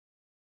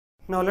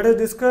Now let us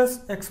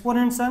discuss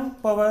exponents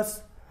and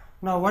powers.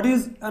 Now what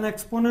is an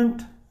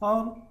exponent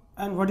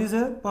and what is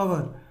a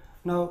power?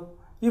 Now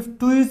if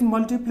 2 is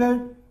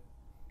multiplied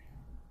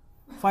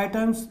 5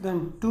 times,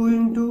 then 2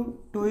 into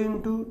 2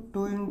 into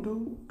 2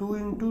 into 2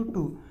 into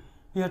 2.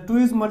 Here 2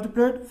 is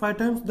multiplied 5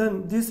 times,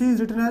 then this is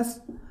written as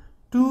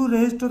 2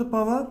 raised to the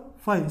power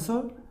 5.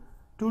 So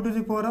 2 to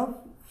the power of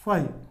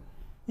 5.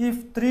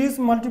 If 3 is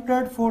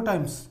multiplied 4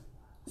 times,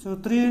 so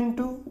 3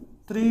 into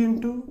 3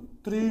 into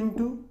 3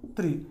 into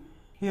 3.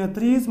 Here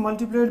 3 is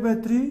multiplied by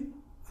 3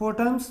 4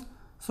 times.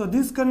 So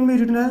this can be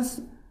written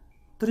as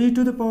 3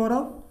 to the power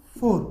of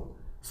 4.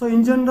 So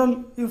in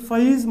general, if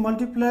 5 is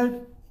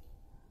multiplied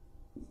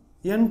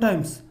n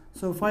times,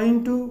 so 5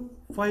 into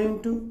 5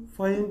 into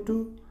 5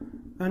 into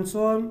and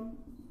so on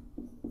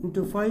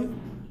into 5.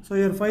 So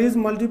here 5 is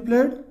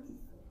multiplied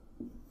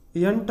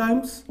n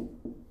times,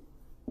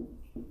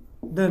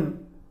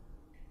 then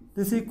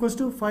this equals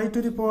to 5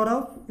 to the power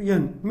of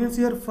n. Means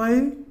here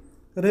 5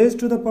 raised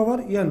to the power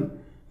n.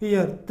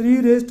 Here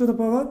 3 raised to the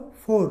power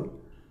 4.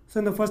 So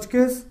in the first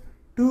case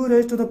 2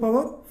 raised to the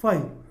power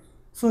 5.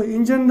 So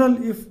in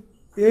general, if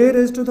a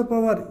raised to the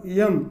power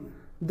m,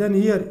 then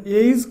here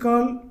a is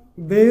called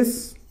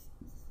base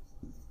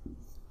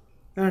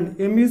and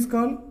m is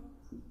called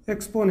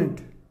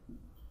exponent.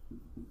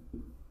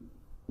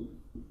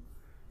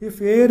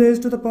 If a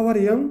raised to the power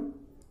m,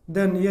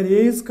 then here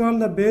a is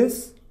called the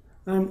base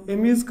and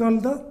m is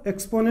called the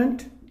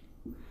exponent.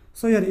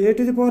 So here a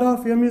to the power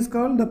of m is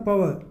called the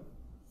power.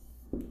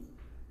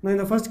 Now in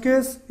the first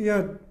case,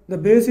 here the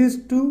base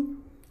is 2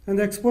 and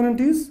the exponent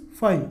is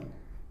 5.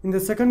 In the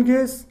second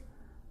case,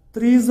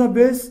 3 is the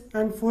base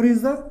and 4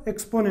 is the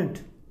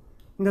exponent.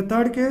 In the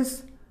third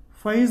case,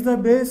 5 is the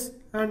base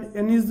and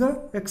n is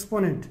the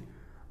exponent.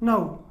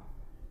 Now,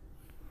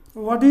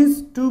 what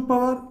is 2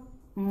 power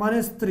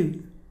minus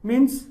 3?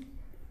 Means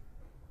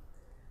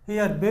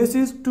here base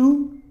is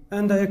 2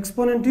 and the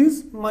exponent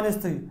is minus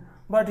 3.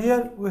 But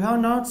here we have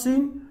not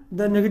seen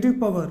the negative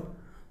power.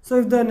 So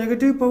if the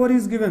negative power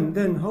is given,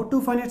 then how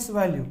to find its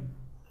value?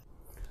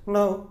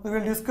 Now we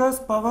will discuss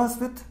powers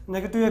with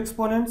negative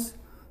exponents.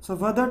 So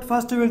for that,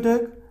 first we will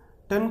take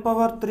 10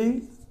 power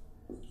 3.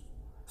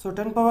 So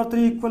 10 power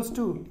 3 equals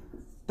to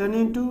 10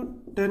 into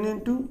 10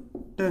 into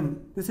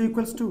 10. This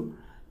equals to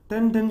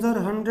 10 tens are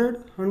 100,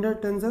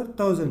 100 tens are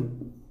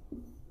 1000.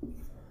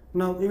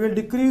 Now we will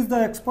decrease the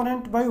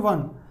exponent by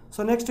 1.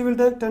 So next we will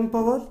take 10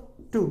 power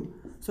 2.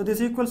 So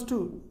this equals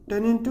to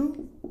 10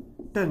 into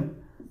 10.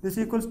 This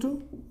equals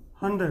to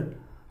 100.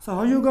 So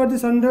how you got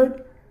this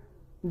 100?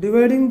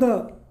 Dividing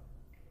the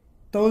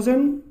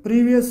 1000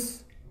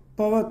 previous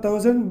power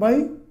 1000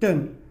 by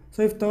 10.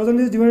 So if 1000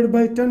 is divided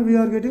by 10, we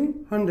are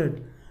getting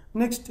 100.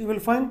 Next you will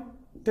find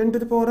 10 to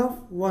the power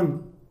of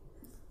 1.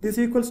 This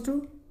equals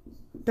to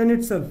 10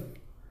 itself.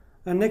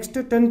 And next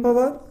 10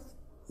 power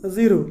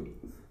 0.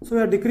 So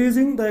we are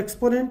decreasing the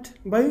exponent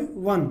by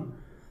 1.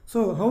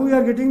 So how we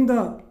are getting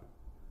the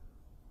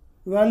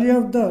value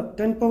of the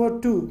 10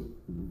 power 2?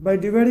 By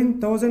dividing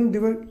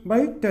 1000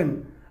 by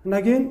 10. And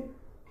again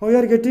how we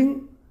are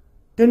getting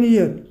 10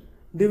 here?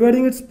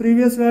 Dividing its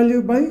previous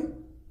value by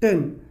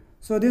 10.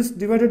 So this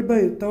divided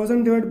by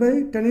 1000 divided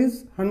by 10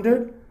 is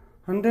 100.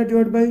 100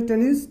 divided by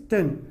 10 is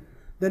 10.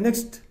 The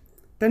next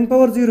 10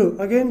 power 0.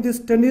 Again this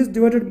 10 is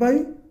divided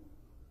by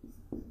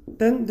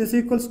 10. This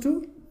equals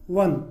to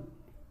 1.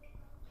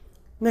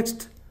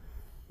 Next,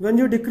 when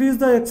you decrease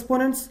the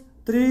exponents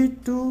 3,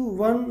 2,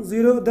 1,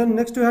 0, then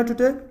next you have to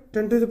take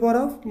 10 to the power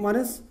of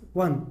minus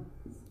 1.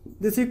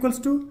 This equals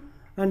to,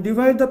 and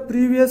divide the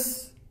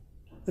previous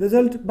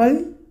result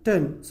by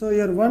 10. So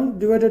here 1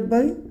 divided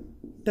by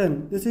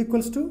 10. This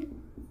equals to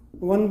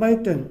 1 by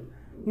 10.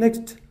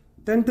 Next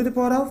 10 to the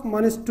power of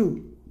minus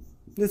 2.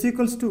 This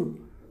equals to,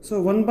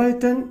 so 1 by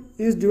 10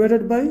 is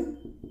divided by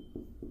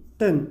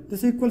 10.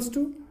 This equals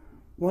to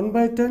 1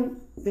 by 10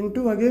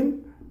 into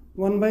again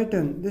 1 by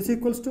 10. This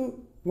equals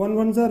to 1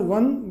 ones are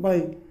 1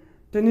 by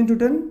 10 into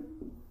 10,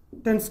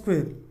 10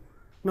 square.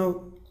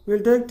 Now we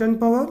will take 10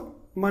 power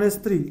minus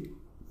 3.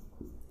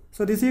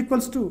 So this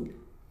equals to,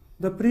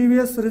 the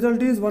previous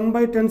result is 1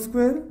 by 10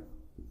 square.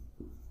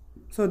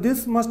 So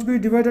this must be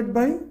divided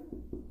by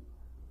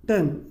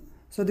 10.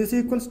 So this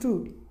equals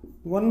to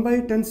 1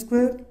 by 10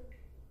 square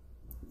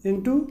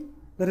into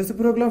the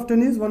reciprocal of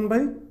 10 is 1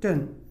 by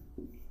 10.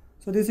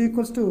 So this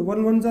equals to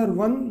 1 ones are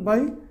 1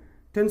 by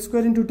 10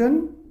 square into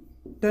 10,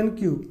 10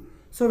 cube.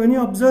 So when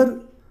you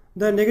observe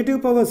the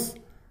negative powers,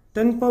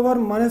 10 power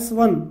minus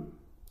 1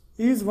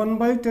 is 1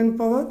 by 10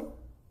 power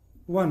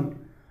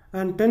 1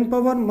 and 10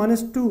 power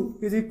minus 2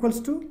 is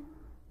equals to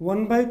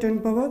 1 by 10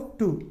 power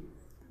 2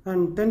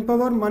 and 10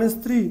 power minus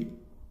 3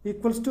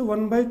 equals to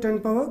 1 by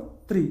 10 power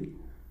 3.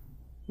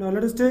 Now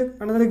let us take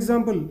another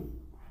example.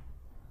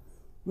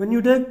 When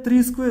you take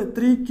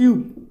 3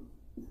 cube,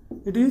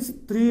 it is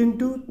 3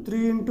 into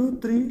 3 into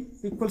 3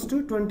 equals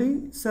to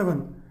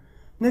 27.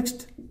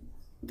 Next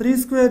 3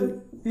 square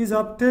is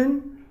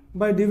obtained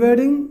by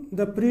dividing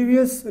the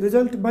previous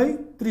result by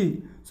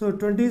 3. So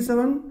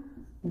 27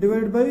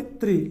 divided by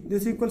 3,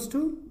 this equals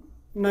to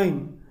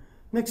 9.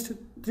 Next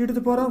 3 to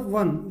the power of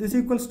 1, this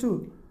equals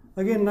to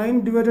again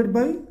 9 divided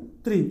by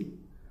 3.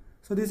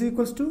 So this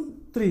equals to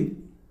 3.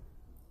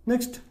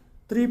 Next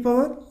 3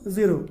 power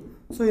 0.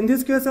 So in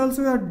this case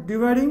also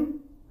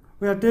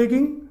we are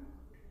taking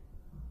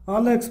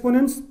all the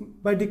exponents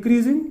by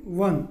decreasing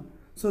 1.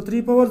 So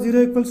 3 power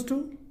 0 equals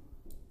to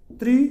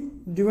 3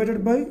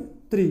 divided by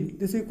 3.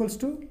 This equals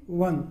to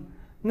 1.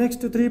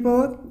 Next 3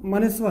 power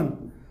minus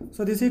 1.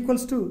 So this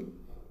equals to,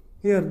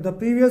 here the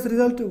previous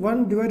result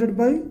 1 divided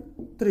by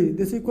 3.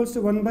 This equals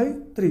to 1 by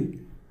 3.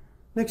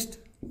 Next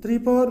 3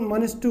 power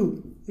minus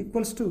 2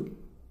 equals to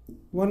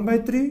 1 by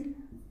 3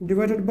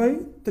 divided by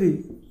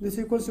 3. This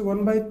equals to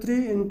 1 by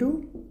 3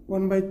 into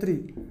 1 by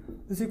 3.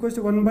 This equals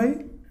to 1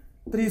 by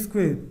 3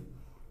 square.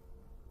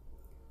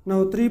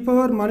 Now 3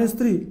 power minus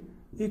 3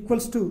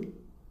 equals to,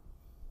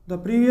 the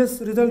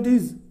previous result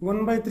is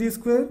 1 by 3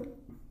 square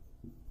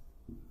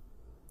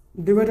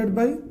divided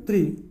by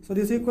 3. So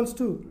this equals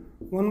to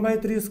 1 by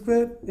 3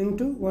 square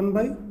into 1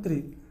 by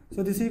 3.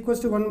 So this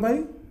equals to 1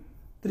 by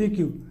 3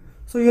 cube.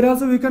 So here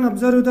also we can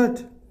observe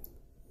that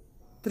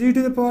 3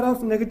 to the power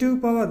of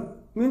negative power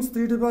means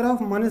 3 to the power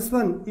of minus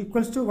 1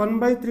 equals to 1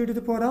 by 3 to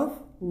the power of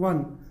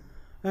 1.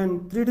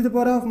 And 3 to the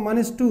power of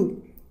minus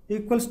 2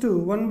 equals to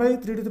 1 by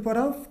 3 to the power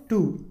of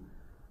 2.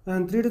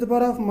 And 3 to the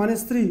power of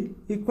minus 3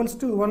 equals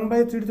to 1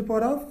 by 3 to the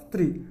power of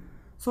 3.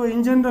 So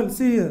in general,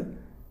 see here,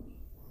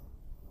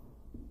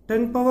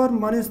 10 power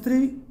minus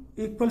 3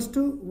 equals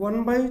to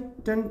 1 by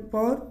 10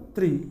 power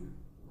 3.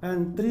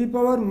 And 3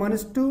 power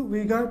minus 2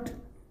 we got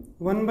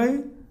 1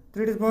 by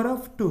 3 to the power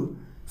of 2.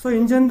 So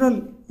in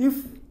general, if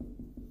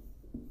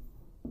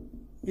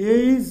a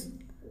is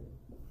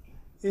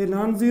a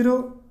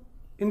non-zero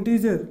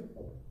integer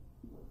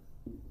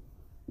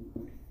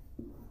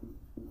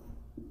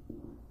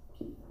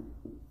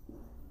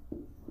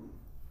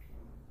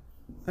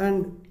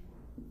and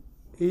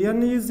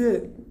n is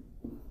a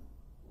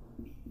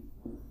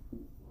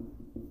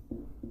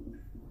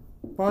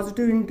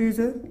positive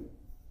integer,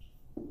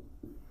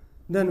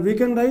 then we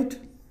can write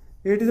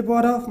a to the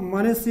power of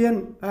minus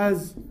n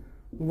as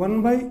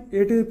 1 by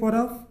a to the power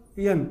of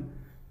n.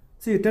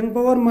 See, 10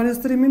 power minus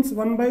 3 means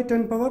 1 by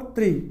 10 power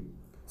 3.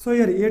 So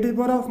here a to the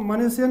power of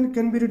minus n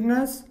can be written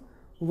as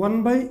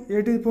 1 by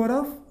a to the power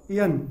of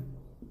n.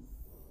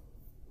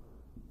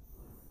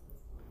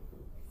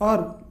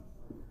 Or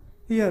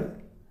here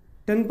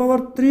 10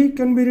 power 3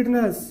 can be written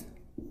as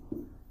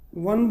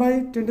 1 by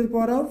 10 to the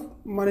power of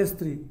minus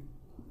 3.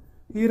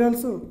 Here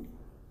also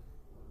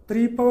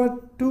 3 power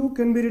 2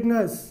 can be written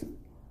as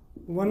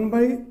 1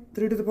 by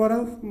 3 to the power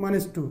of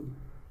minus 2.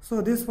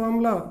 So this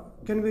formula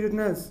can be written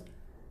as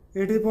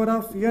a to the power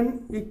of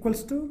n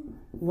equals to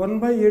 1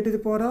 by a to the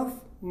power of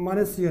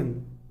minus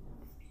n.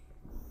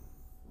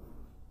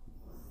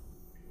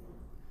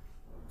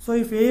 So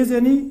if a is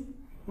any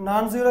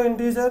non-zero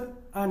integer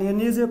and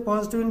n is a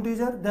positive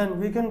integer, then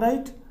we can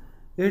write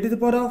a to the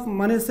power of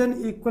minus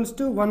n equals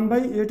to 1 by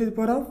a to the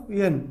power of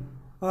n,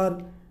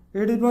 or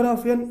a to the power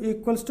of n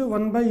equals to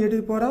 1 by a to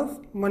the power of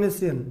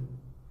minus n.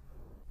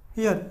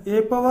 Here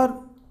a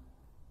power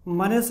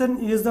minus n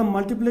is the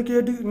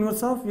multiplicative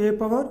inverse of a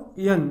power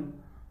n,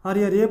 or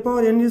here a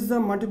power n is the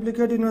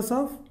multiplicative inverse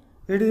of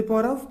a to the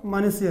power of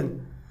minus n.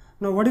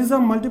 Now what is the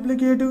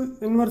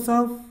multiplicative inverse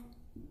of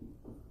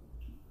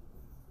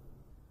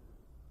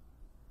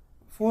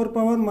 4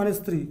 power minus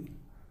 3?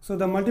 So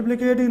the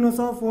multiplicative inverse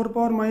of 4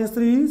 power minus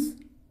 3 is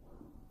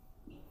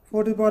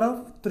 4 to the power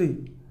of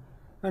 3.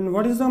 And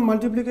what is the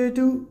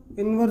multiplicative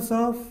inverse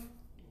of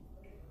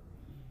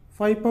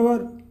 5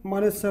 power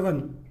minus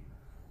 7?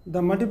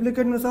 The multiplicative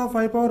inverse of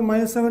 5 power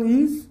minus 7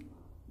 is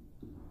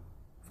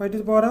 5 to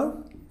the power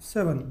of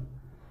 7.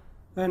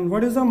 And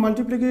what is the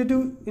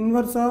multiplicative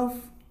inverse of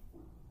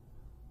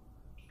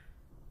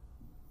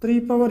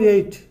 3 power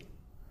 8?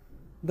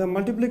 The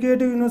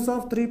multiplicative inverse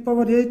of 3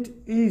 power 8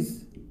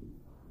 is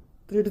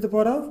 3 to the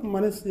power of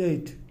minus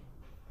 8.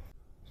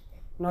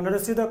 Now let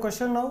us see the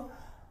question now.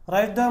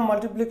 Write the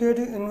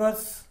multiplicative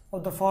inverse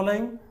of the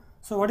following.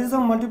 So what is the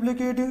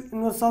multiplicative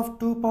inverse of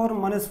 2 power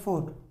minus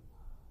 4?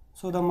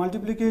 So the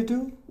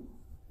multiplicative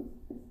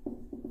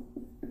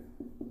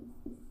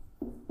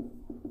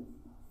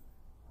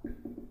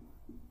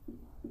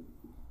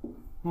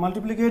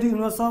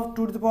inverse of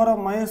 2 to the power of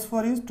minus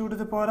 4 is 2 to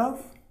the power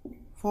of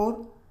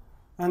 4,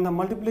 and the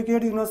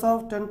multiplicative inverse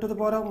of 10 to the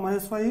power of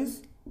minus 5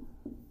 is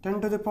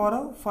 10 to the power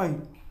of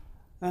 5,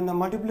 and the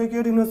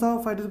multiplicative inverse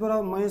of 5 to the power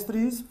of minus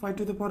 3 is 5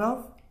 to the power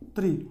of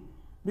 3,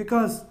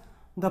 because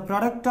the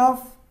product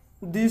of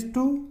these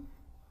two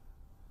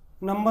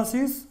numbers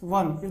is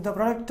 1. If the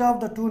product of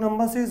the two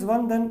numbers is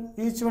 1, then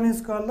each one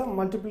is called the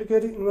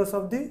multiplicative inverse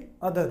of the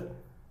other.